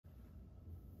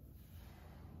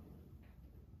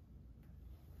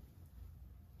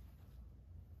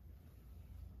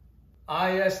Ah,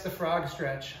 yes, the frog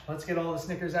stretch. Let's get all the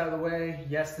Snickers out of the way.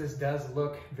 Yes, this does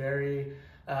look very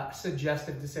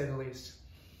suggestive to say the least.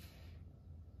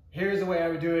 Here's the way I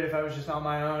would do it if I was just on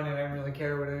my own and I didn't really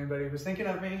care what anybody was thinking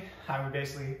of me. I would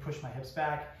basically push my hips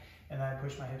back and then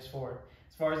push my hips forward.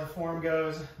 As far as the form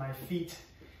goes, my feet,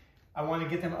 I want to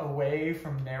get them away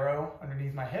from narrow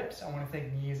underneath my hips. I want to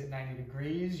think knees at 90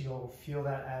 degrees. You'll feel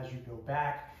that as you go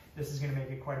back. This is going to make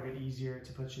it quite a bit easier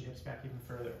to push your hips back even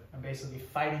further. I'm basically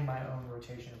fighting my own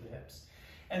rotation of the hips.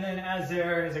 And then as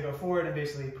I go forward, I'm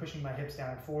basically pushing my hips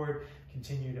down and forward,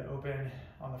 continue to open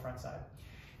on the front side.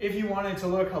 If you wanted to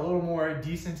look a little more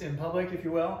decent in public, if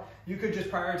you will, you could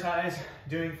just prioritize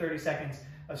doing 30 seconds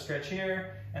of stretch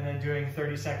here and then doing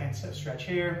 30 seconds of stretch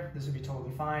here. This would be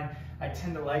totally fine. I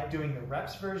tend to like doing the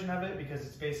reps version of it because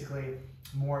it's basically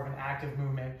more of an active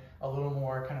movement, a little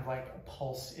more kind of like a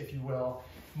pulse, if you will,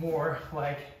 more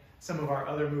like some of our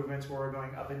other movements where we're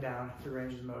going up and down through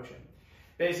ranges of motion.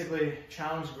 Basically,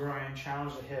 challenge the groin,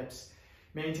 challenge the hips,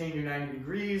 maintain your 90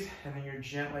 degrees, and then you're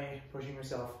gently pushing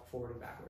yourself forward and backward.